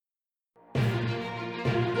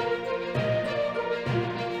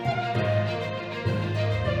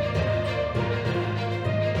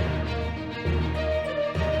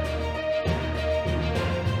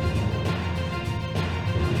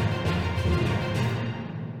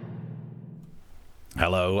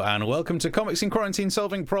Hello and welcome to Comics in Quarantine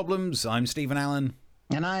Solving Problems. I'm Stephen Allen.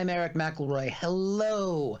 And I'm Eric McElroy.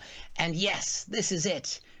 Hello. And yes, this is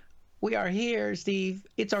it. We are here, Steve.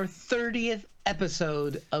 It's our 30th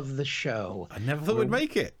episode of the show. I never thought we'd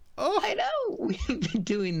make it. Oh, I know. We've been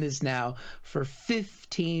doing this now for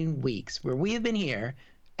 15 weeks, where we have been here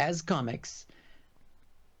as comics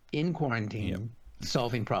in quarantine,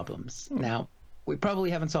 solving problems. Now, we probably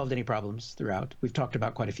haven't solved any problems throughout. We've talked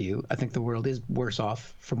about quite a few. I think the world is worse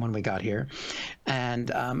off from when we got here.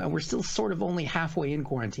 And we're still sort of only halfway in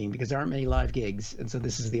quarantine because there aren't many live gigs. And so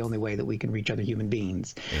this is the only way that we can reach other human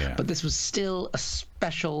beings. Yeah. But this was still a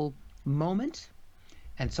special moment.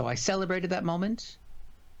 And so I celebrated that moment.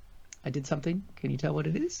 I did something. Can you tell what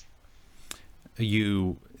it is?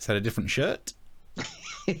 Is that a different shirt?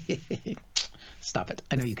 Stop it.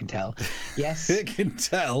 I know you can tell. Yes. It can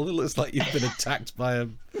tell. It looks like you've been attacked by a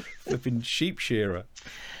flipping sheep shearer.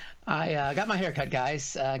 I got my haircut,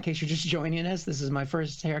 guys. In case you're just joining us, this is my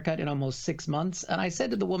first haircut in almost 6 months. And I said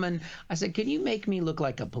to the woman, I said, can you make me look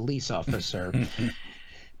like a police officer?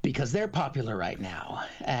 Because they're popular right now.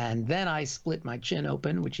 And then I split my chin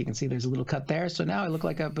open, which you can see there's a little cut there. So now I look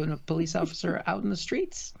like I've been a police officer out in the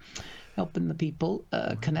streets, helping the people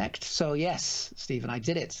connect. So yes, Stephen, I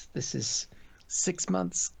did it. This is 6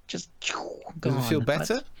 months just gone. Does it feel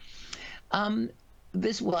better?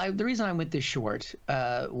 The reason I went this short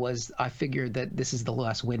was I figured that this is the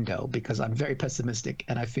last window because I'm very pessimistic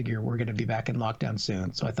and I figure we're going to be back in lockdown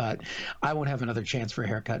soon. So I thought I won't have another chance for a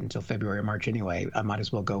haircut until February or March anyway. I might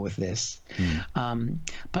as well go with this.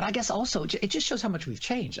 But I guess also it just shows how much we've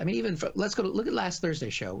changed. I mean, let's go look at last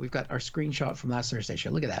Thursday's show. We've got our screenshot from last Thursday's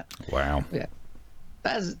show. Look at that. Wow. Yeah.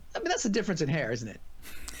 That's the difference in hair, isn't it?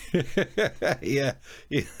 Yeah,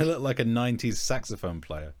 you look like a 90s saxophone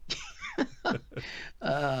player.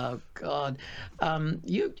 Oh God,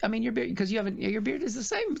 your beard, because your beard is the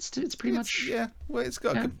same. It's pretty much. Yeah, well, it's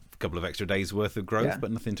got a couple of extra days worth of growth,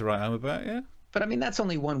 but nothing to write home about. Yeah. But I mean, that's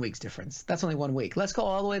only 1 week's difference. That's only 1 week. Let's go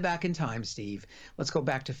all the way back in time, Steve. Let's go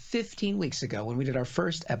back to 15 weeks ago when we did our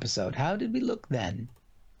first episode. How did we look then?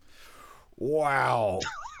 Wow.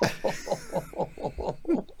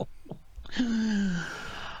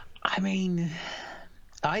 I mean,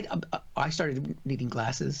 I started needing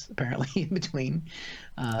glasses apparently in between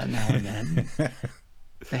now and then.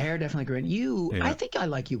 The hair definitely grew. And I think I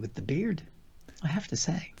like you with the beard. I have to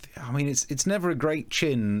say. I mean, it's never a great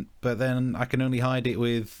chin, but then I can only hide it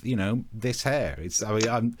with this hair.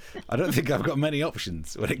 I don't think I've got many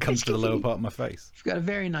options when it comes to the lower part of my face. You've got a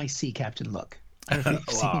very nice sea captain look. I don't know if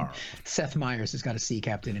you've seen Seth Meyers has got a sea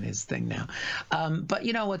captain in his thing now. But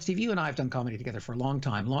you know what, Steve? You and I have done comedy together for a long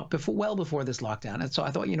time, well before this lockdown. And so I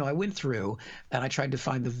thought, I went through and I tried to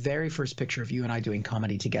find the very first picture of you and I doing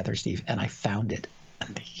comedy together, Steve, and I found it.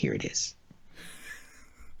 And here it is.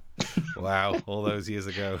 Wow, all those years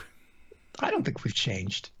ago. I don't think we've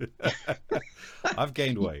changed. I've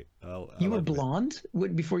gained weight. You were blonde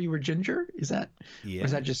before you were ginger? Is that? Yeah. Or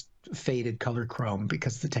is that just faded color chrome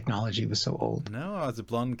because the technology was so old? No, I was a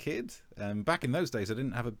blonde kid. Back in those days, I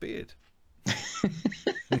didn't have a beard.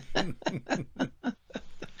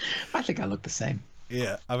 I think I look the same.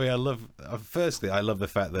 Yeah, I mean, firstly, I love the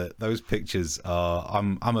fact that those pictures are,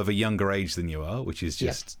 I'm of a younger age than you are, which is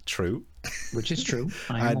just true. Which is true.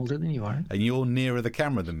 I am older than you are. And you're nearer the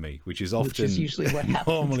camera than me, which is often usually what happens.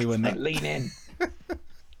 Normally when I lean in.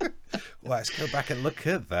 Well, let's go back and look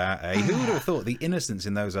at that. Eh? Who would have thought the innocence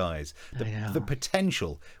in those eyes, the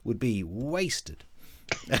potential would be wasted?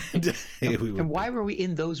 And why were we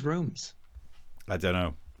in those rooms? I don't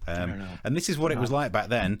know. I don't know. And this is what it was like back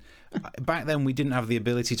then. Back then, we didn't have the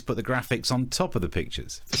ability to put the graphics on top of the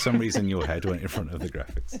pictures. For some reason, your head went in front of the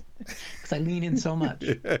graphics. Because I lean in so much.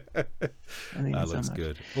 That looks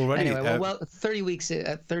good. Already, anyway, well, 30 weeks,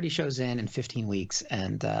 30 shows in 15 weeks,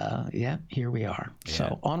 and here we are. Yeah.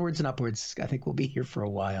 So onwards and upwards. I think we'll be here for a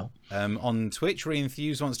while. On Twitch,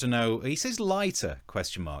 Reinfused wants to know. He says lighter ?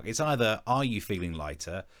 It's either are you feeling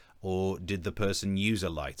lighter, or did the person use a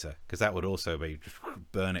lighter? Because that would also be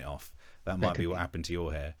burn it off. That might be what happened to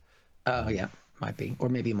your hair. Oh, yeah, might be. Or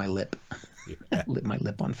maybe my lip. Lit my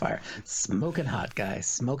lip on fire. Smoking hot, guys.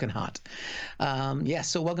 Smoking hot.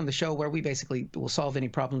 So welcome to the show where we basically will solve any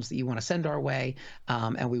problems that you want to send our way.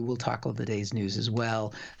 And we will tackle the day's news as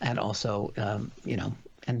well. And also, and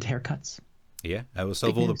haircuts. Yeah, I will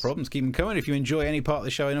solve all the problems. Keep them coming. If you enjoy any part of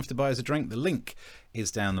the show enough to buy us a drink, the link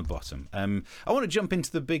is down the bottom. I want to jump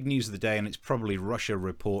into the big news of the day, and it's probably Russia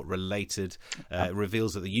report related. It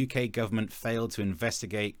reveals that the UK government failed to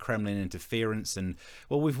investigate Kremlin interference, and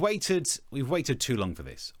well, we've waited too long for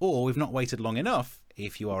this, or we've not waited long enough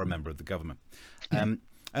if you are a member of the government.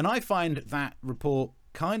 And I find that report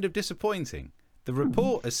kind of disappointing. The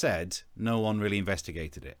report has said no one really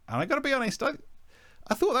investigated it. And I got to be honest, I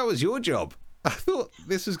thought that was your job. I thought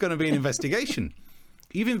this was going to be an investigation.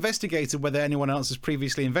 You've investigated whether anyone else has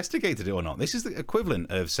previously investigated it or not. This is the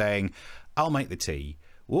equivalent of saying, I'll make the tea,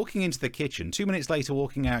 walking into the kitchen, 2 minutes later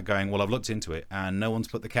walking out going, well, I've looked into it and no one's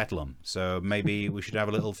put the kettle on. So maybe we should have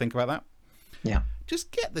a little think about that. Yeah.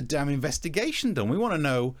 Just get the damn investigation done. We want to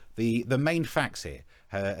know the main facts here.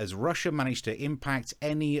 Has Russia managed to impact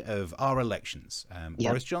any of our elections?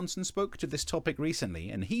 Boris Johnson spoke to this topic recently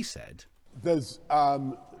and he said, there's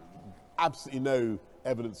absolutely no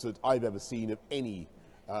evidence that I've ever seen of any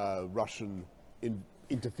Russian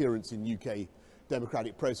interference in UK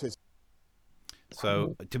democratic process.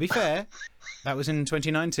 So, to be fair, that was in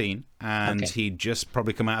 2019, and he'd just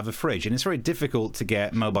probably come out of a fridge. And it's very difficult to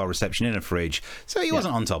get mobile reception in a fridge, so he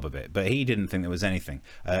wasn't on top of it, but he didn't think there was anything.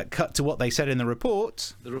 Cut to what they said in the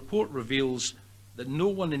report. The report reveals that no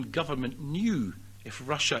one in government knew if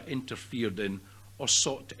Russia interfered in or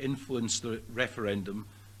sought to influence the referendum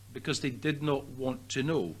because they did not want to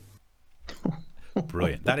know.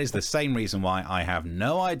 Brilliant. That is the same reason why I have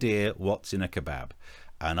no idea what's in a kebab.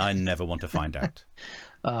 And I never want to find out.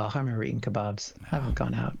 I remember eating kebabs. I haven't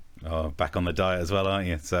gone out. Oh, back on the diet as well, aren't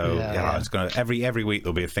you? So yeah. It's gonna every week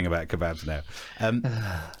there'll be a thing about kebabs now.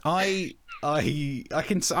 I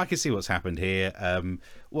can see what's happened here.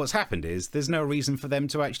 What's happened is there's no reason for them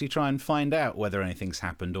to actually try and find out whether anything's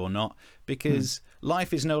happened or not, because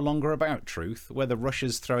life is no longer about truth. Whether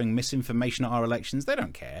Russia's throwing misinformation at our elections, they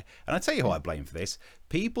don't care. And I tell you who I blame for this: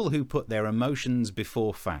 people who put their emotions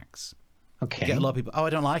before facts. Okay. You get a lot of people, I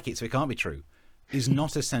don't like it, so it can't be true. Is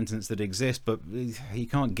not a sentence that exists, but you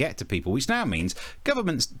can't get to people, which now means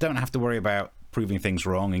governments don't have to worry about proving things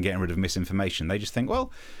wrong and getting rid of misinformation. They just think,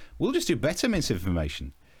 well, we'll just do better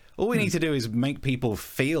misinformation. All we need to do is make people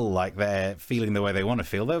feel like they're feeling the way they want to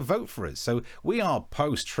feel. They'll vote for us. So we are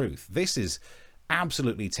post-truth. This is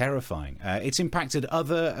absolutely terrifying. It's impacted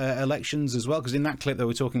other elections as well, because in that clip they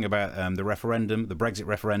were talking about the referendum, the Brexit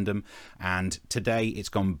referendum, and today it's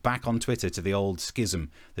gone back on Twitter to the old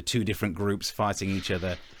schism, the two different groups fighting each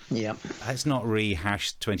other. Yeah. It's not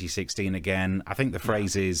rehashed 2016 again. I think the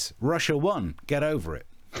phrase is, Russia won, get over it.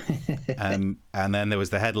 And then there was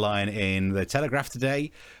the headline in the Telegraph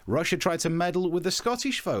today, Russia tried to meddle with the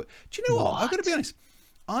Scottish vote. Do you know what? I've got to be honest.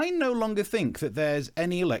 I no longer think that there's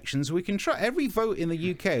any elections we can try. Every vote in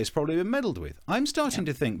the UK has probably been meddled with. I'm starting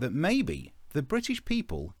to think that maybe the British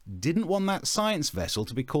people didn't want that science vessel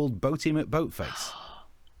to be called Boaty McBoatface.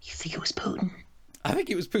 You think it was Putin? I think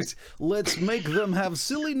it was Putin. Let's make them have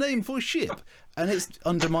silly name for ship. And it's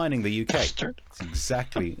undermining the UK. It's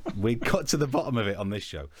exactly. We got to the bottom of it on this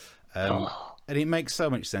show. And it makes so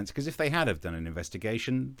much sense, because if they had have done an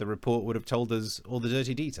investigation, the report would have told us all the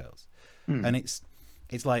dirty details. And it's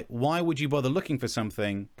like, why would you bother looking for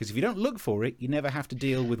something? Because if you don't look for it, you never have to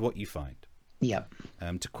deal with what you find. Yep.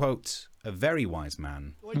 To quote a very wise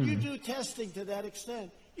man. When you do testing to that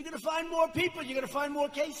extent, you're going to find more people, you're going to find more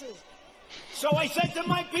cases. So I said to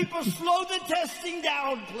my people, slow the testing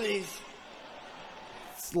down, please.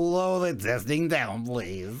 Slow the testing down,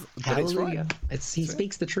 please. But it's right. He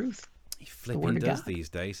speaks the truth. He flipping does these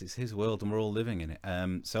days. It's his world and we're all living in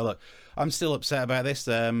it. So look, I'm still upset about this.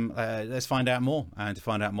 Let's find out more. And to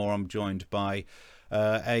find out more, I'm joined by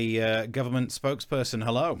a government spokesperson.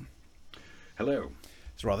 Hello. Hello.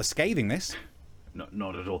 It's rather scathing, this.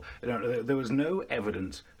 Not at all. No, there was no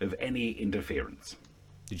evidence of any interference.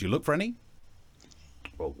 Did you look for any?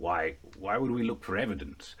 Well, why would we look for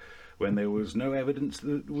evidence when there was no evidence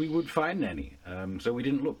that we would find any? So we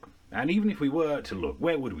didn't look. And even if we were to look,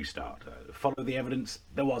 where would we start? Follow the evidence?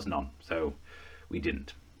 There was none, so we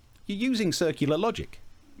didn't. You're using circular logic.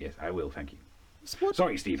 Yes, I will, thank you. What?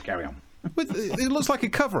 Sorry, Steve, carry on. It looks like a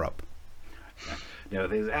cover-up. No,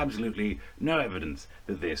 there's absolutely no evidence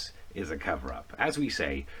that this is a cover-up. As we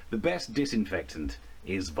say, the best disinfectant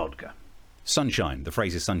is vodka. Sunshine. The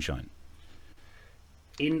phrase is sunshine.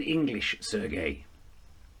 In English, Sergey.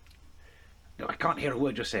 No, I can't hear a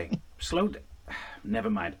word you're saying. Slow down. Never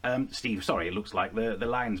mind. Steve, sorry, it looks like the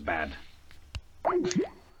line's bad.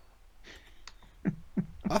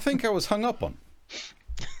 I think I was hung up on.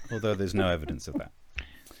 Although there's no evidence of that.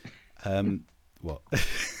 What?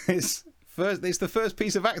 It's the first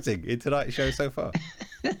piece of acting in tonight's show so far.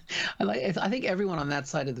 I think everyone on that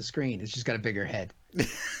side of the screen has just got a bigger head.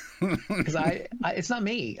 Because it's not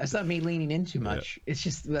me. It's not me leaning in too much. Yeah. It's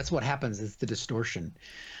just that's what happens. It's the distortion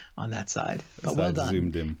on that side. But well done.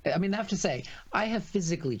 Zoomed in. I mean, I have to say, I have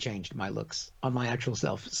physically changed my looks on my actual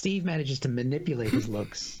self. Steve manages to manipulate his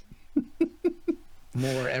looks.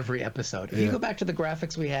 more every episode. If you go back to the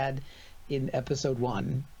graphics we had in episode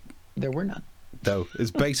 1, there were none. No,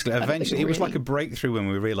 it's basically eventually it was like a breakthrough when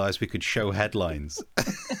we realized we could show headlines.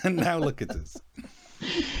 And now look at us.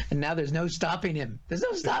 And now there's no stopping him. There's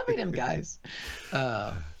no stopping him, guys.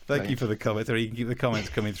 Thank you for the comment. Or you can keep the comments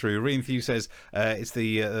coming through. Reinthew says it's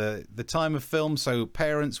the time of film, so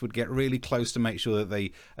parents would get really close to make sure that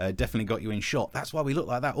they definitely got you in shot. That's why we look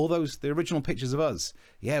like that. All the original pictures of us,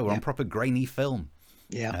 we're on proper grainy film.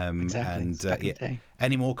 Yeah, exactly. And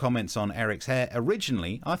any more comments on Eric's hair?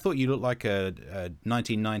 Originally, I thought you looked like a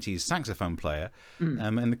 1990s saxophone player.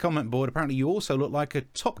 And the comment board, apparently you also look like a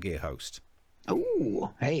Top Gear host.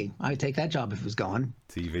 Oh, hey, I'd take that job if it was gone.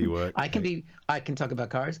 TV work. I can talk about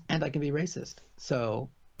cars and I can be racist. So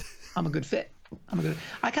I'm a good fit. The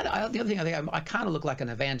other thing I kind of look like an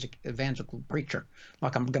evangelical preacher.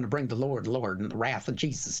 Like I'm going to bring the Lord and the wrath of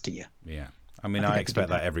Jesus to you. Yeah. I mean, I expect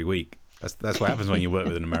that every week. That's what happens when you work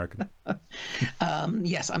with an American.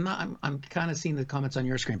 Yes, I'm kind of seeing the comments on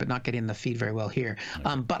your screen, but not getting the feed very well here.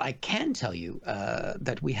 Okay. But I can tell you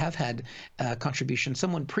that we have had contributions.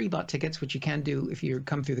 Someone pre-bought tickets, which you can do if you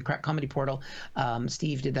come through the Crack Comedy portal.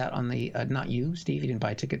 Steve did that on the not you, Steve. You didn't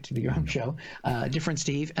buy a ticket to your own show. Different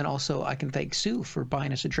Steve. And also I can thank Sue for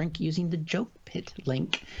buying us a drink using the Joke Pit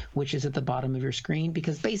link, which is at the bottom of your screen,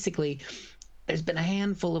 because basically there's been a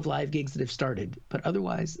handful of live gigs that have started, but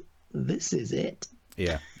otherwise this is it.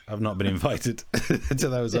 Yeah, I've not been invited to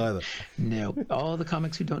those either. No, all the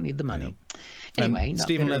comics who don't need the money. Anyway,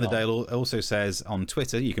 Stephen Leatherdale also says on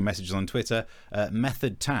Twitter, you can message us on Twitter,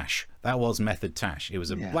 Method Tash. That was Method Tash. It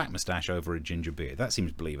was a black moustache over a ginger beard. That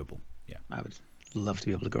seems believable. Yeah, I would love to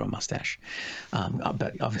be able to grow a mustache,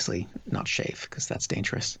 but obviously not shave because that's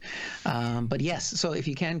dangerous. But yes, so if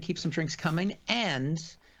you can, keep some drinks coming. And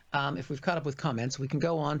if we've caught up with comments, we can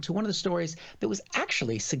go on to one of the stories that was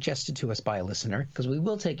actually suggested to us by a listener, because we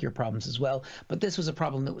will take your problems as well. But this was a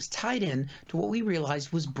problem that was tied in to what we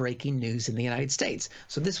realized was breaking news in the United States.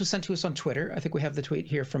 So this was sent to us on Twitter. I think we have the tweet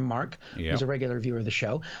here from Mark, who's a regular viewer of the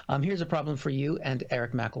show. Here's a problem for you and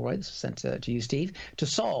Eric McElroy. This was sent to you, Steve, to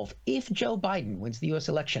solve. If Joe Biden wins the U.S.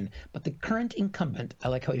 election, but the current incumbent, I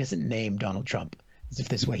like how he doesn't name Donald Trump, as if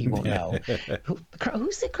this way he won't know.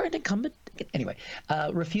 Who's the current incumbent? Anyway,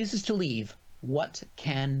 refuses to leave. What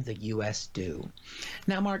can the U.S. do?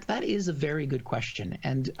 Now, Mark, that is a very good question.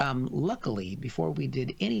 And luckily, before we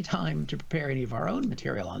did any time to prepare any of our own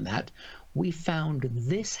material on that, we found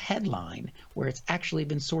this headline where it's actually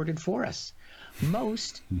been sorted for us.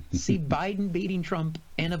 Most see Biden beating Trump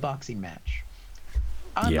in a boxing match.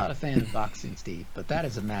 I'm not a fan of boxing, Steve, but that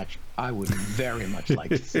is a match I would very much like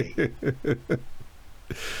to see.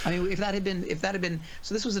 I mean, if that had been,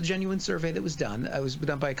 so this was a genuine survey that was done. It was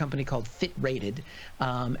done by a company called Fit Rated,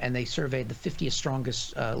 and they surveyed the 50th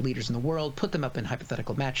strongest leaders in the world, put them up in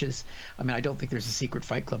hypothetical matches. I mean, I don't think there's a secret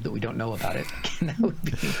fight club that we don't know about it. That would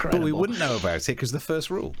be incredible. But we wouldn't know about it because the first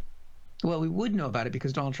rule. Well, we would know about it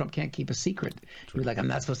because Donald Trump can't keep a secret. He'd be like, I'm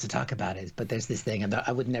not supposed to talk about it, but there's this thing, and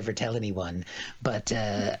I would never tell anyone. But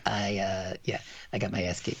I got my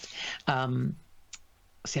ass kicked.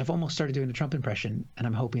 See, I've almost started doing a Trump impression, and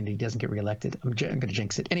I'm hoping that he doesn't get reelected. I'm going to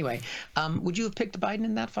jinx it. Anyway, would you have picked Biden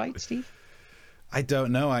in that fight, Steve? I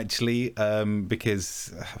don't know, actually,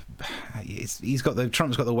 because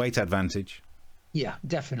Trump's got the weight advantage. Yeah,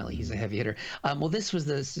 definitely. He's a heavy hitter. Well, this was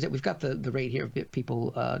we've got the rate here of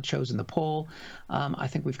people chose in the poll. I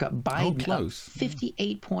think we've got Biden close.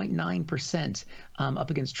 58.9%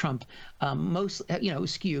 up against Trump. Most,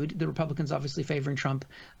 skewed. The Republicans obviously favoring Trump.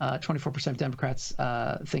 24% Democrats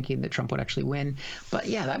thinking that Trump would actually win. But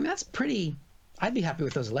yeah, I mean, that's pretty. I'd be happy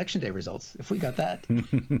with those election day results if we got that.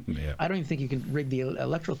 Yeah. I don't even think you can rig the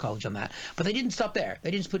electoral college on that. But they didn't stop there. They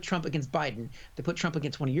didn't just put Trump against Biden. They put Trump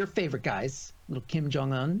against one of your favorite guys, little Kim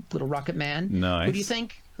Jong-un, little Rocket Man. Nice. Who do you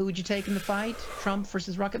think? Who would you take in the fight? Trump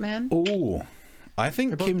versus Rocket Man? Oh, I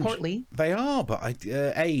think They're both portly. They are, but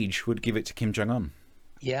age would give it to Kim Jong-un.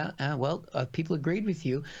 Yeah, people agreed with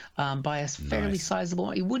you by a fairly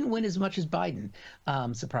sizable. He wouldn't win as much as Biden,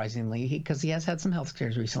 surprisingly, because he has had some health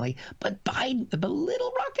scares recently. But Biden, the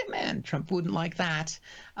little Rocket Man, Trump wouldn't like that.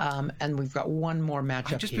 And we've got one more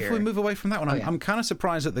matchup just here. Before we move away from that one, I'm kind of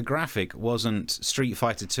surprised that the graphic wasn't Street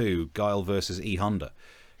Fighter 2, Guile versus E Honda,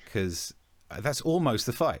 because that's almost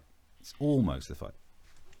the fight. It's almost the fight.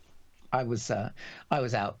 I was out.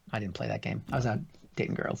 I didn't play that game. I was out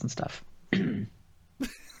dating girls and stuff.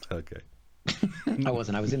 Okay. I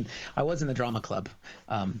wasn't. I was in the drama club,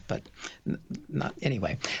 but not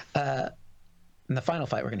anyway. In the final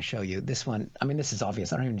fight we're going to show you, this one. I mean, this is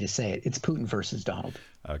obvious. I don't even need to say it. It's Putin versus Donald.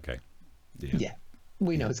 Okay. Yeah.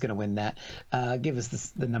 We know who's going to win that. Give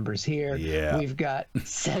us the numbers here. Yeah. We've got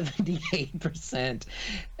 78%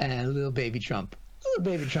 little baby Trump. Little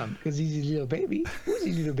baby Trump, because he's a little baby. Who's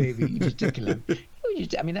his little baby? You just tickle him.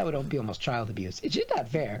 I mean, that would be almost child abuse. It's just not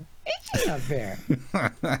fair. It's just not fair.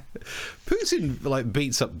 Putin, like,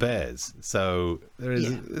 beats up bears, so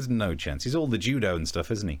there's no chance. He's all the judo and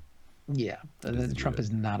stuff, isn't he? Yeah, Trump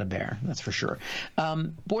is not a bear, that's for sure.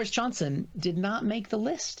 Boris Johnson did not make the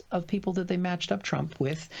list of people that they matched up Trump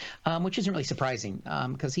with, which isn't really surprising,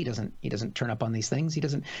 because he doesn't turn up on these things. He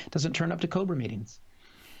doesn't turn up to Cobra meetings.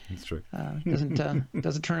 That's true. Doesn't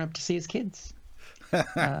turn up to see his kids.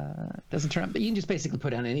 Doesn't turn up. But you can just basically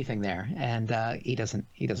put on anything there, and he doesn't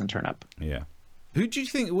turn up. Yeah. Who do you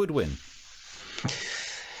think would win?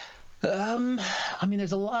 I mean,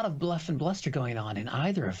 there's a lot of bluff and bluster going on in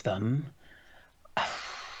either of them.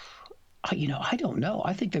 I don't know.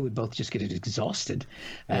 I think they would both just get exhausted,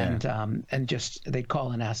 and just they'd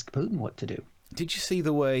call and ask Putin what to do. Did you see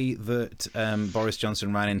the way that Boris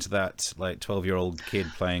Johnson ran into that 12-year-old kid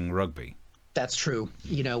playing rugby? That's true.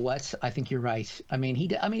 You know what? I think you're right. I mean,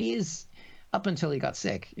 he is up until he got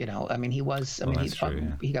sick. I mean, he was. I mean,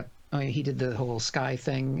 he got. I mean, he did the whole sky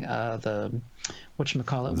thing, the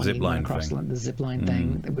whatchamacallit, the zip line thing. The zip line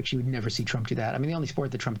thing, which you would never see Trump do that. I mean, the only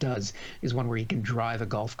sport that Trump does is one where he can drive a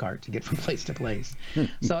golf cart to get from place to place.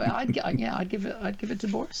 So I'd give it to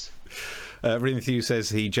Boris. Matthew says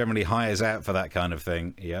he generally hires out for that kind of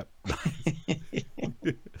thing. Yep.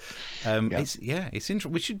 It's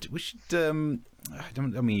interesting. We should.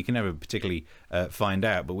 I mean, you can never particularly find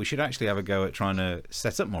out, but we should actually have a go at trying to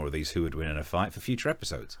set up more of these who would win in a fight for future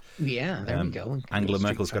episodes. Yeah, there we go. Angela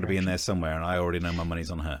Merkel's got to be in there somewhere, and I already know my money's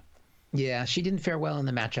on her. Yeah, she didn't fare well in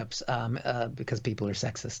the matchups because people are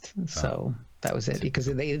sexist. So that was it. Because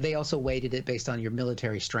they also weighted it based on your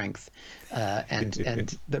military strength and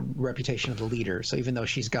the reputation of the leader. So even though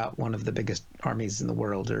she's got one of the biggest armies in the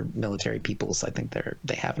world, or military peoples, I think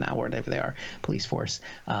they have now, whatever they are, police force,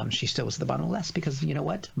 she still was the bottom list because you know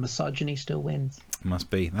what? Misogyny still wins. Must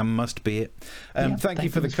be. That must be it. Thank you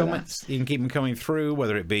for the comments. You can keep them coming through,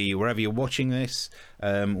 whether it be wherever you're watching this.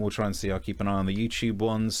 We'll try and see. I'll keep an eye on the YouTube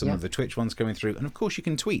ones, some of the Twitch ones coming through. And, of course, you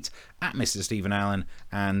can tweet at Mr. Stephen Allen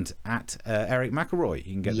and at Eric McElroy.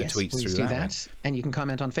 You can get the tweets through do that. And you can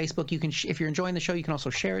comment on Facebook. You can, if you're enjoying the show, you can also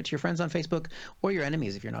share it to your friends on Facebook or your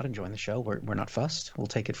enemies. If you're not enjoying the show, we're not fussed. We'll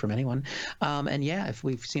take it from anyone. And, if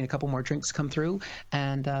we've seen a couple more drinks come through.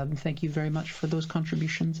 And thank you very much for those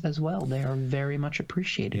contributions as well. They are very much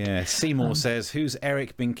appreciated. Yeah, Seymour says, who's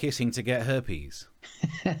Eric been kissing to get herpes?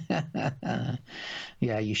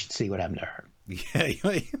 Yeah, you should see what happened to her. Yeah,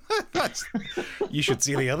 you should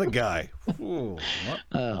see the other guy. Ooh, what?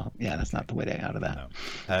 Oh, yeah, that's not the way out of that.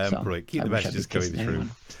 No. Right, keep the messages coming through.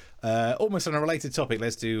 Almost on a related topic,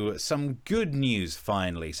 let's do some good news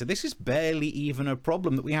finally. So this is barely even a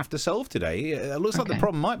problem that we have to solve today. It looks like the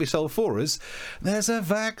problem might be solved for us. There's a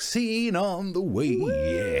vaccine on the way. Woo!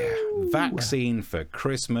 Yeah, vaccine for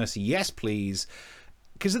Christmas. Yes, please.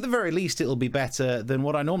 Because at the very least, it'll be better than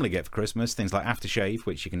what I normally get for Christmas. Things like aftershave,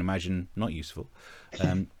 which you can imagine not useful.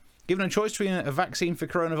 Given a choice between a vaccine for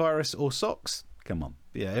coronavirus or socks, come on.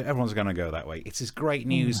 Yeah, everyone's going to go that way. It's just great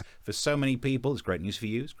news for so many people. It's great news for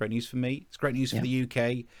you. It's great news for me. It's great news for the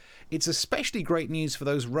UK. It's especially great news for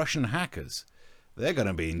those Russian hackers. They're going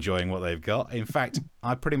to be enjoying what they've got. In fact,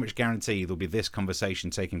 I pretty much guarantee there'll be this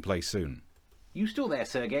conversation taking place soon. You still there,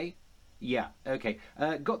 Sergey? Yeah, okay.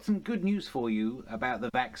 Got some good news for you about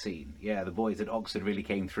the vaccine. Yeah, the boys at Oxford really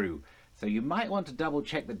came through. So you might want to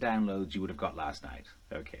double-check the downloads you would have got last night.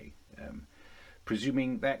 Okay.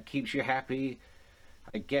 Presuming that keeps you happy,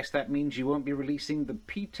 I guess that means you won't be releasing the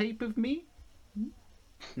P-tape of me?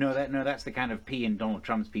 No, that's the kind of P in Donald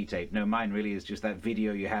Trump's P-tape. No, mine really is just that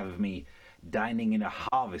video you have of me dining in a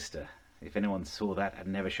harvester. If anyone saw that, I'd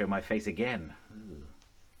never show my face again.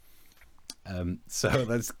 So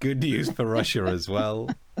that's good news for Russia as well.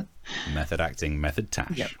 Method acting, method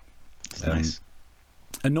tash. Yep. Nice.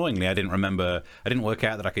 Annoyingly, I didn't work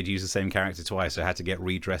out that I could use the same character twice, so I had to get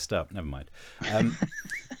redressed up. Never mind.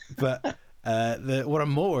 But what I'm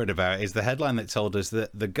more worried about is the headline that told us that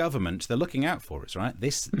the government, they're looking out for us, right?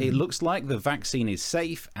 It looks like the vaccine is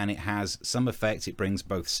safe and it has some effect. It brings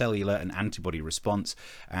both cellular and antibody response,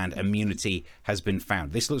 and immunity has been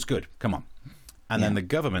found. This looks good. Come on. And then the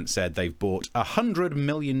government said they've bought 100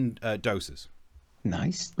 million doses.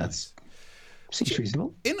 Nice. Seems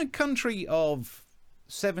reasonable. In a country of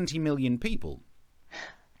 70 million people,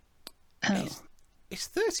 is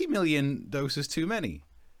 30 million doses too many?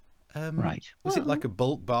 Right. Is it like a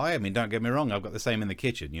bulk buy? I mean, don't get me wrong. I've got the same in the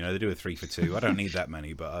kitchen. You know, they do a 3 for 2. I don't need that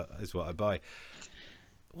many, but it's what I buy.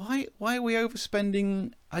 why are we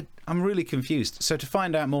overspending? I'm really confused. So to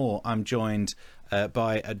find out more, I'm joined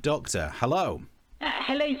by a doctor. Hello.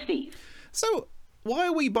 Hello, Steve. So why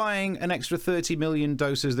are we buying an extra 30 million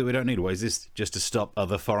doses that we don't need? Or is this just to stop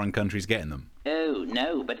other foreign countries getting them? Oh,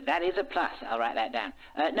 no, but that is a plus. I'll write that down.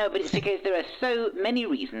 No, but it's because there are so many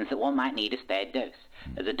reasons that one might need a spare dose.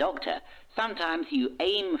 As a doctor, sometimes you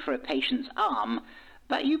aim for a patient's arm,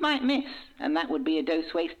 but you might miss, and that would be a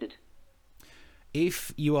dose wasted.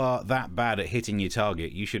 If you are that bad at hitting your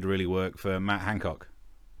target, you should really work for Matt Hancock.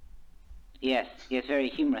 Yes, very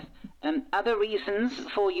humorous. Other reasons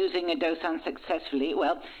for using a dose unsuccessfully?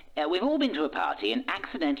 Well, we've all been to a party and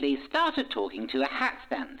accidentally started talking to a hat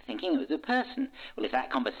stand, thinking it was a person. Well, if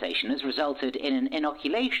that conversation has resulted in an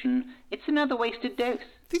inoculation, it's another wasted dose.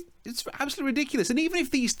 It's absolutely ridiculous. And even if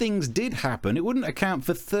these things did happen, it wouldn't account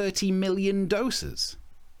for 30 million doses.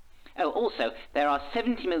 Oh, also, there are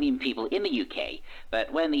 70 million people in the UK,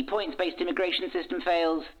 but when the points-based immigration system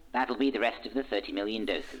fails, that'll be the rest of the 30 million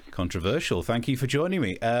doses. Controversial. Thank you for joining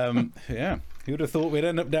me. Yeah, who would have thought we'd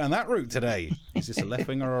end up down that route today? Is this a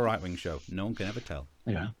left-wing or a right-wing show? No one can ever tell.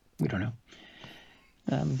 Yeah, we don't know.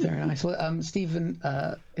 Very nice. Well, Stephen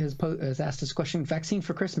has asked us a question. Vaccine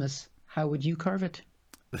for Christmas. How would you carve it?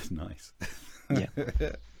 That's nice. Yeah.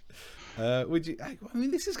 Would you? I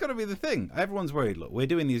mean, this has got to be the thing. Everyone's worried. Look, we're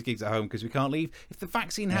doing these gigs at home because we can't leave. If the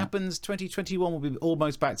vaccine happens, 2021 will be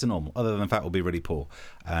almost back to normal. Other than the fact we'll be really poor,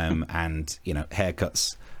 and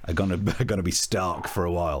haircuts are gonna be stark for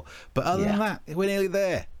a while. But other than that, we're nearly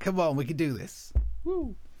there. Come on, we can do this.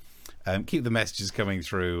 Woo. Keep the messages coming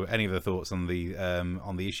through. Any of the thoughts on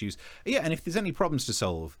the issues? Yeah, and if there's any problems to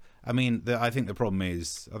solve. I mean, I think the problem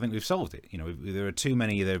is, I think we've solved it. There are too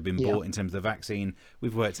many that have been bought in terms of the vaccine.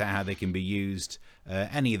 We've worked out how they can be used.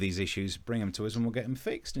 Any of these issues, bring them to us and we'll get them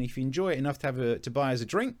fixed. And if you enjoy it enough to buy as a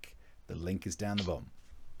drink, the link is down the bottom.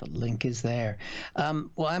 The link is there.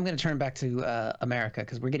 Well, I'm going to turn back to America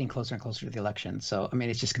because we're getting closer and closer to the election. So, I mean,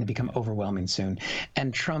 it's just going to become overwhelming soon.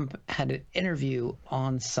 And Trump had an interview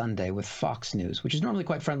on Sunday with Fox News, which is normally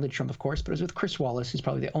quite friendly to Trump, of course, but it was with Chris Wallace, who's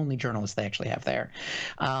probably the only journalist they actually have there.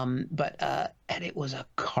 And it was a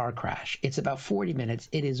car crash. It's about 40 minutes.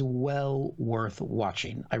 It is well worth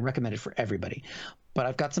watching. I recommend it for everybody. But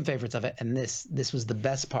I've got some favorites of it, and this was the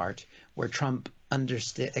best part, where Trump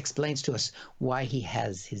explains to us why he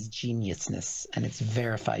has his geniusness, and it's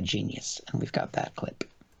verified genius. And we've got that clip.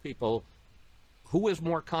 People, who is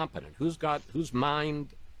more competent? Whose mind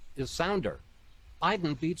is sounder?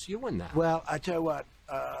 Biden beats you in that. Well, I tell you what,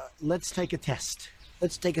 let's take a test.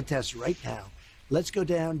 Let's take a test right now. Let's go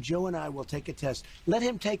down. Joe and I will take a test. Let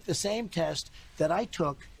him take the same test that I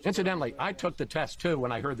took. Incidentally, I took the test too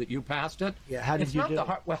when I heard that you passed it. Yeah, how did you do it?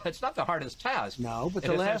 Well, it's not the hardest test. No, but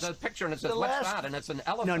there's a picture and it says, what's that? And it's an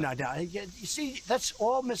elephant. No. You see, that's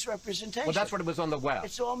all misrepresentation. Well, that's what it was on the web.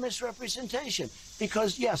 It's all misrepresentation.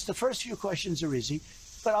 Because, yes, the first few questions are easy,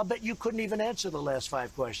 but I'll bet you couldn't even answer the last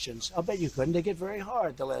 5 questions. I'll bet you couldn't. They get very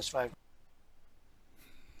hard, the last 5.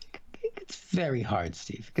 It's very hard,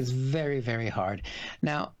 Steve. It's very, very hard.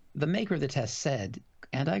 Now, the maker of the test said,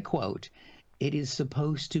 and I quote, "It is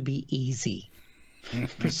supposed to be easy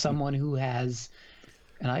for someone who has,"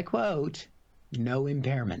 and I quote, "no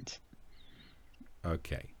impairment."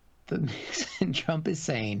 Okay. And Trump is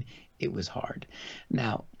saying it was hard.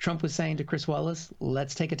 Now, Trump was saying to Chris Wallace,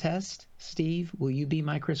 let's take a test. Steve, will you be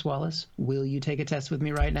my Chris Wallace? Will you take a test with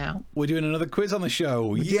me right now? We're doing another quiz on the show.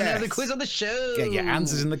 We're doing another quiz on the show. Get your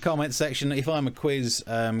answers in the comments section. If I'm a quiz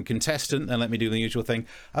contestant, then let me do the usual thing.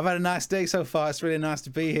 I've had a nice day so far. It's really nice to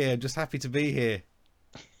be here. Just happy to be here.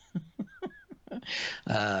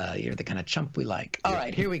 You're the kind of chump we like. All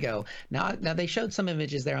right, here we go. Now they showed some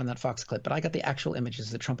images there on that Fox clip, but I got the actual images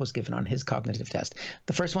that Trump was given on his cognitive test.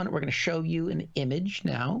 The first one, we're going to show you an image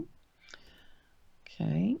now.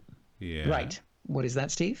 Okay. Yeah. Right. What is that,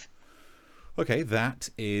 Steve? Okay, that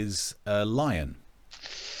is a lion.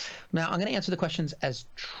 Now, I'm going to answer the questions as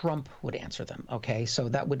Trump would answer them, okay? So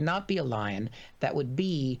that would not be a lion. That would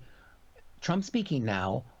be Trump speaking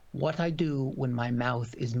now, what I do when my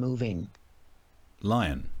mouth is moving.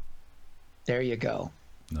 Lion. There you go.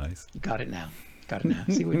 Nice. You got it now.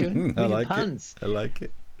 See what we're doing? I We do like puns. it. I like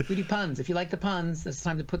it. We do puns. If you like the puns, it's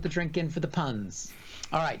time to put the drink in for the puns.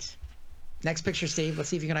 All right. Next picture, Steve. Let's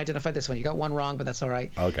see if you can identify this one. You got one wrong, but that's all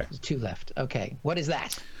right. Okay. There's 2 left. Okay. What is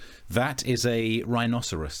that? That is a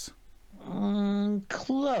rhinoceros.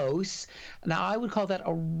 Close. Now, I would call that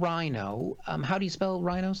a rhino. How do you spell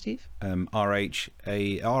rhino, Steve? R-H-I-N-O.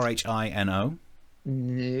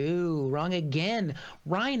 No, wrong again.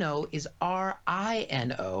 Rhino is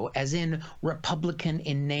R-I-N-O, as in Republican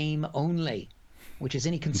in name only. which is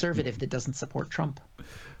any conservative that doesn't support Trump.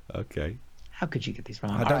 Okay. How could you get these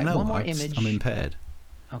wrong? I don't know. One more image. I'm impaired.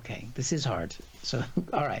 Okay, this is hard. So,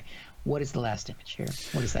 all right. What is the last image here?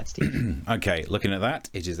 What is that, Steve? Okay, looking at that,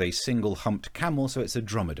 it is a single humped camel, so it's a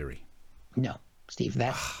dromedary. No, Steve,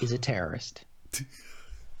 that is a terrorist.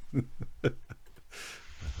 Oh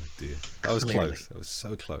dear. That was Clearly. close. That was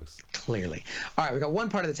so close. Clearly. All right, we've got one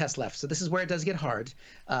part of the test left. So this is where it does get hard.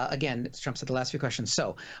 Again, Trump said the last few questions.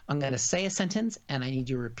 So I'm going to say a sentence, and I need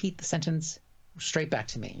you to repeat the sentence straight back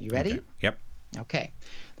to me. You ready? Okay. Yep. Okay.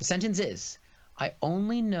 The sentence is, I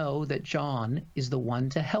only know that John is the one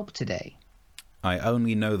to help today. I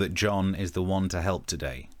only know that John is the one to help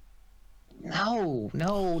today. No.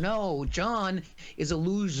 John is a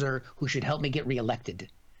loser who should help me get reelected.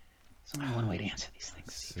 There's only one way to answer these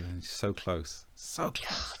things. So close. So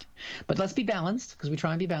close. But let's be balanced, because we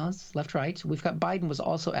try and be balanced, left, right. We've got Biden was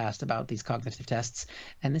also asked about these cognitive tests,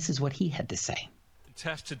 and this is what he had to say.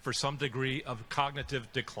 Tested for some degree of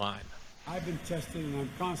cognitive decline. I've been tested and I'm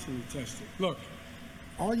constantly tested. Look,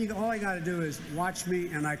 all I got to do is watch me,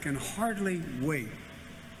 and I can hardly wait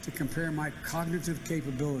to compare my cognitive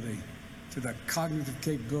capability to the cognitive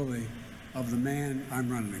capability of the man I'm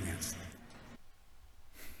running against.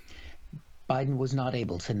 Biden was not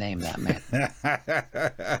able to name that man.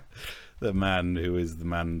 The man who is the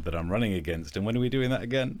man that I'm running against. And when are we doing that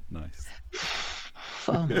again? Nice.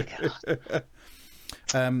 Oh my God.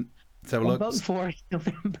 So I'm look, voting for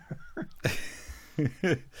November.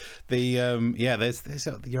 there's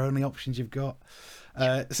your only options you've got.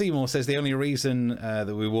 Seymour says the only reason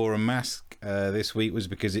that we wore a mask this week was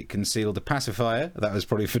because it concealed a pacifier. That was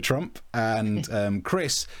probably for Trump. And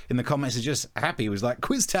Chris in the comments is just happy. He was like,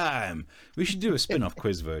 quiz time. We should do a spin-off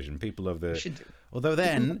quiz version. People love the. Should do. Although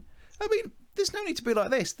then, I mean, there's no need to be like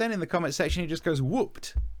this. Then in the comment section, he just goes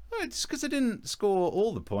whooped. Oh, it's because I didn't score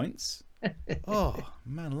all the points. Oh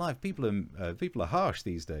man, alive! People are harsh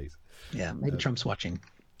these days. Yeah, maybe Trump's watching.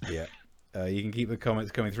 Yeah. You can keep the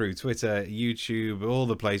comments coming through Twitter, YouTube, all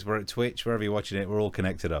the place. We're at Twitch, wherever you're watching it. We're all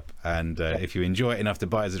connected up. And if you enjoy it enough to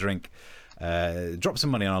buy us a drink, drop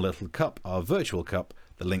some money on our little cup, our virtual cup.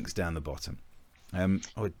 The link's down the bottom.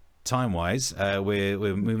 Time-wise,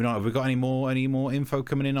 we're moving on. Have we got any more info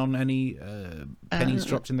coming in on any pennies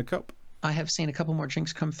dropped in the cup? I have seen a couple more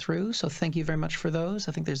drinks come through, so thank you very much for those.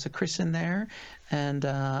 I think there's a Chris in there, and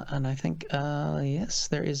I think yes,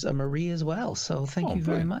 there is a Marie as well. So thank you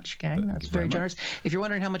very much, gang. That's very generous. If you're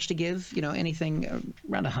wondering how much to give, anything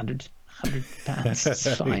around 100 pounds,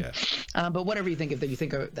 it's fine. But whatever you think, if you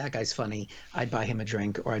think that guy's funny, I'd buy him a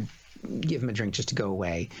drink, or I'd give him a drink just to go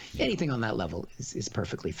away. Anything on that level is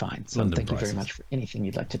perfectly fine. So London thank you prices. very much for anything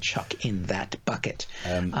you'd like to chuck in that bucket.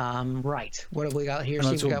 Right. What have we got here? And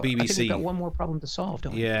Steve, talk I think BBC. we've got one more problem to solve,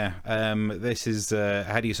 don't we? Yeah. This is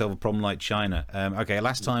how do you solve a problem like China? Okay,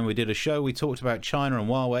 last time we did a show, we talked about China and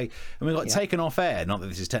Huawei, and we got taken off air. Not that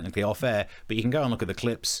this is technically off air, but you can go and look at the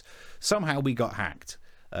clips. Somehow we got hacked.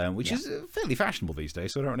 Which is fairly fashionable these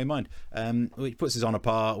days, so I don't really mind. Which puts us on a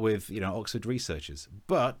par with, Oxford researchers.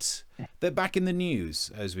 But they're back in the news,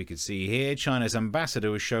 as we could see here. China's ambassador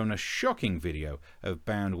was shown a shocking video of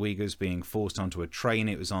bound Uyghurs being forced onto a train.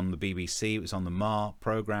 It was on the BBC, it was on the Ma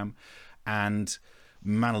programme, and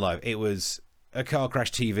man alive, it was a car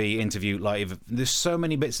crash TV interview. There's so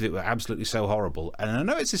many bits of it were absolutely so horrible, and I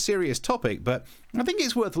know it's a serious topic, but I think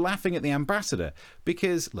it's worth laughing at the ambassador,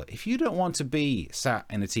 because look, if you don't want to be sat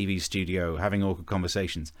in a TV studio having awkward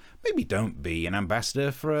conversations, maybe don't be an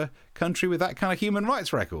ambassador for a country with that kind of human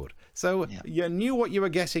rights record. So you knew what you were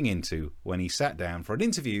getting into when he sat down for an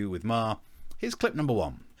interview with Ma. Here's clip number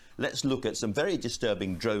 1. Let's look at some very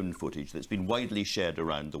disturbing drone footage that's been widely shared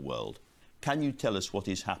around the world. Can you tell us what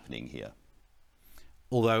is happening here?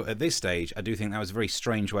 Although at this stage, I do think that was a very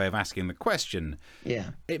strange way of asking the question. Yeah.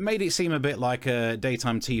 It made it seem a bit like a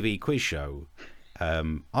daytime TV quiz show.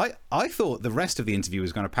 I thought the rest of the interview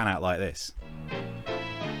was going to pan out like this.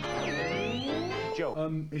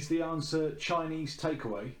 Joe. Is the answer Chinese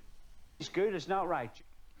takeaway? It's good, it's not right.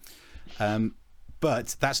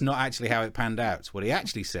 But that's not actually how it panned out. What he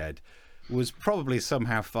actually said was probably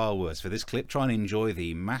somehow far worse. For this clip, try and enjoy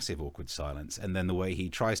the massive awkward silence and then the way he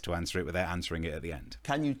tries to answer it without answering it at the end.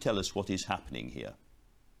 Can you tell us what is happening here?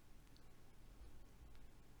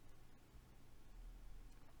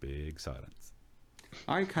 Big silence.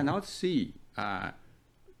 I cannot see,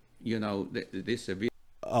 this video.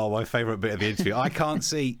 Oh, my favourite bit of the interview. I can't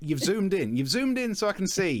see. You've zoomed in so I can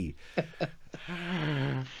see.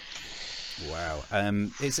 Wow.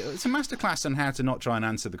 It's a masterclass on how to not try and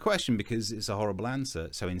answer the question because it's a horrible answer.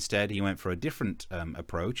 So instead, he went for a different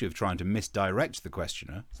approach of trying to misdirect the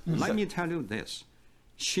questioner. Let me tell you this.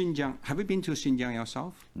 Xinjiang, have you been to Xinjiang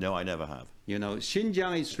yourself? No, I never have. You know,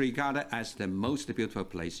 Xinjiang is regarded as the most beautiful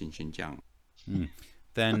place in Xinjiang.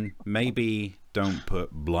 Then maybe don't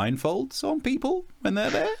put blindfolds on people when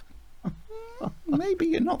they're there. Maybe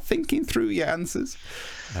you're not thinking through your answers.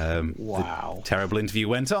 Wow. The terrible interview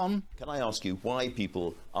went on. Can I ask you why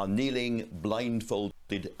people are kneeling,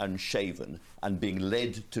 blindfolded and shaven and being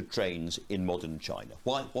led to trains in modern China?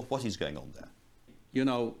 Why? What is going on there? You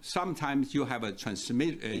know, sometimes you have a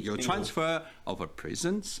transfer of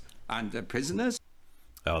prisons and prisoners.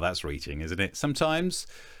 Oh, that's reaching, isn't it? Sometimes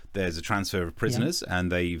there's a transfer of prisoners and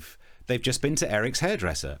they've just been to Eric's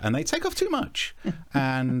hairdresser and they take off too much.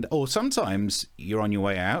 Or sometimes you're on your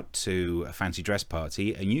way out to a fancy dress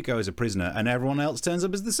party and you go as a prisoner and everyone else turns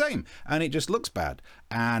up as the same and it just looks bad.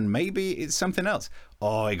 And maybe it's something else.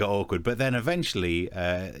 Oh, it got awkward. But then eventually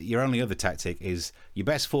your only other tactic is your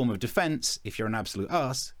best form of defense, if you're an absolute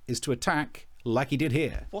arse, is to attack like he did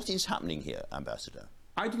here. What is happening here, Ambassador?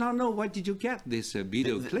 I do not know. Where did you get these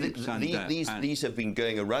video clips? These have been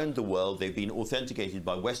going around the world. They've been authenticated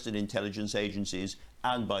by Western intelligence agencies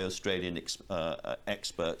and by Australian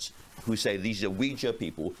experts who say these are Uyghur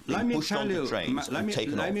people being pushed onto trains and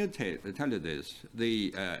taken off. Let me tell you this.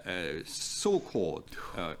 The so-called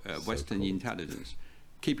Western intelligence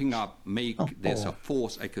keeping up make this a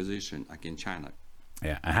false accusation against China.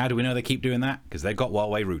 Yeah, and how do we know they keep doing that? Because they've got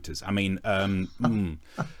Huawei routers. I mean,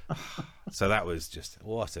 so that was just,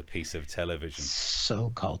 what a piece of television.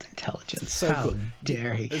 So-called intelligence. So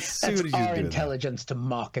dare he? That's our intelligence to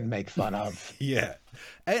mock and make fun of. Yeah.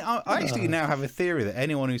 I actually now have a theory that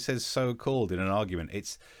anyone who says so-called in an argument,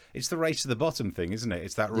 it's the race to the bottom thing, isn't it?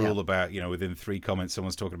 It's that rule about, within 3 comments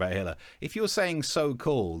someone's talking about Hitler. If you're saying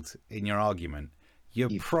so-called in your argument, you're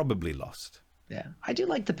probably lost. Yeah, I do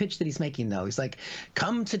like the pitch that he's making, though. He's like,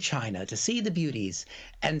 come to China to see the beauties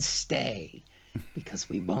and stay because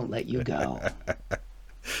we won't let you go.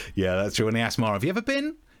 Yeah, that's true. When he asked Mara, have you ever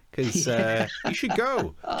been? Because you should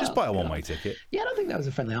go. Just buy a one-way ticket. Yeah, I don't think that was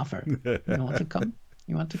a friendly offer. You want to come?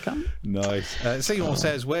 You want to come? Nice. Seymour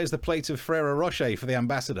says, where's the plate of Frere Rocher for the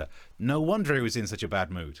ambassador? No wonder he was in such a bad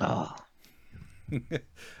mood. Oh.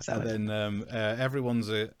 And then everyone's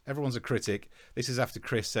a critic. This is after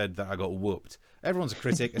Chris said that I got whooped. Everyone's a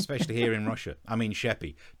critic, especially here in Russia. I mean,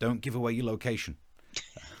 Sheppy, don't give away your location.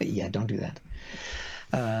 Yeah, don't do that.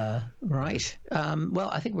 Right. Well,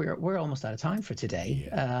 I think we're almost out of time for today.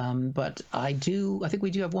 Yeah. But I think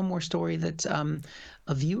we do have one more story that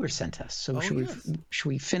a viewer sent us. So should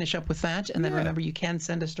we finish up with that? And then remember, you can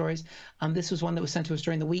send us stories. This was one that was sent to us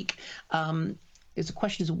during the week. The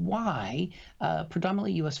question is why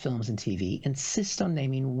predominantly U.S. films and TV insist on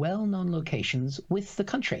naming well-known locations with the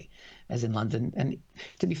country, as in London. And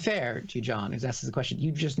to be fair to you, John, who's asked us the question,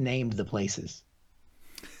 you just named the places.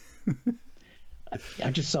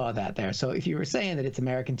 I just saw that there. So if you were saying that it's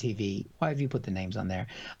American TV, why have you put the names on there?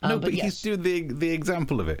 No, but he's doing the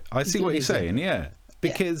example of it. I see what you're saying, yeah.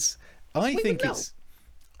 Because I think it's...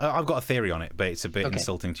 I've got a theory on it, but it's a bit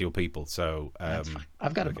insulting to your people. So that's fine.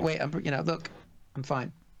 I've got to... Wait, look... I'm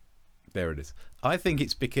fine. There it is. I think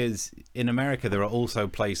it's because in America there are also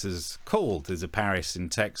places called. There's a Paris in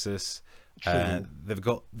Texas. They've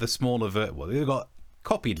got the smaller they've got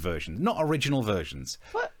copied versions, not original versions.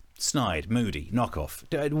 What? Snide, moody,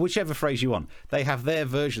 knockoff, whichever phrase you want. They have their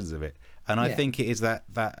versions of it, and I think it is that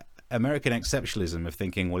American exceptionalism of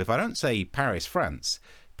thinking, well, if I don't say Paris, France,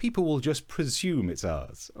 people will just presume it's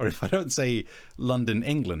ours, or if I don't say London,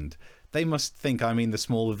 England, they must think I mean the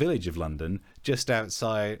small village of London, just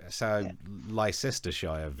outside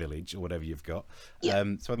Leicestershire village, or whatever you've got. Yeah.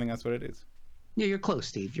 So I think that's what it is. Yeah, you're close,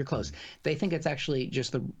 Steve. You're close. They think it's actually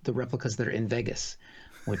just the replicas that are in Vegas,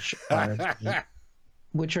 which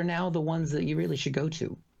are now the ones that you really should go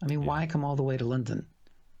to. I mean, why come all the way to London?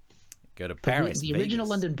 Go to Paris. The original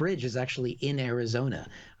London Bridge is actually in Arizona.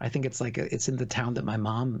 I think it's it's in the town that my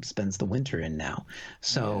mom spends the winter in now.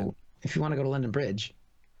 So if you want to go to London Bridge...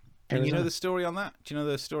 And you know the story on that? Do you know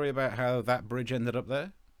the story about how that bridge ended up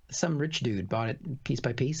there? Some rich dude bought it piece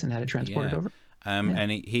by piece and had it transported over. And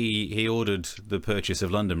he ordered the purchase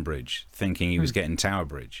of London Bridge, thinking he was getting Tower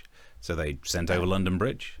Bridge. So they sent over London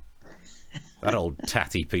Bridge. That old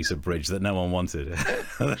tatty piece of bridge that no one wanted.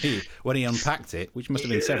 When he unpacked it, which must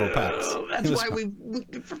have been several packs. That's why we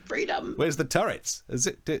moved for freedom. Where's the turrets? Has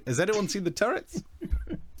anyone seen the turrets?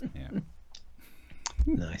 Yeah.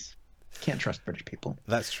 Nice. Can't trust British people.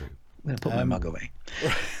 That's true. I'm going to put my mug away.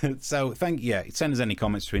 So send us any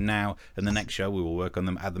comments between now and the next show. We will work on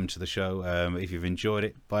them, add them to the show. If you've enjoyed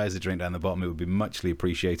it, buy us a drink down the bottom. It would be muchly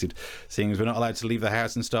appreciated, seeing as we're not allowed to leave the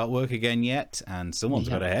house and start work again yet, and someone's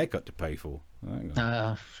got a haircut to pay for.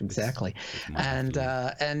 Exactly. And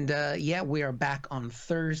yeah, we are back on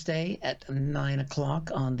Thursday at 9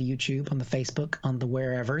 o'clock on the YouTube, on the Facebook, on the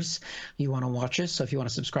wherevers you want to watch us. So if you want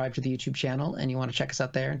to subscribe to the YouTube channel and you want to check us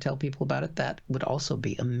out there and tell people about it, that would also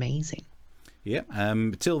be amazing. Yeah.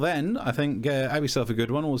 Till then, I think have yourself a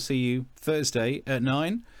good one. We'll see you Thursday at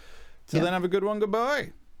 9. Till then, have a good one.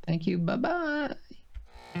 Goodbye. Thank you. Bye-bye.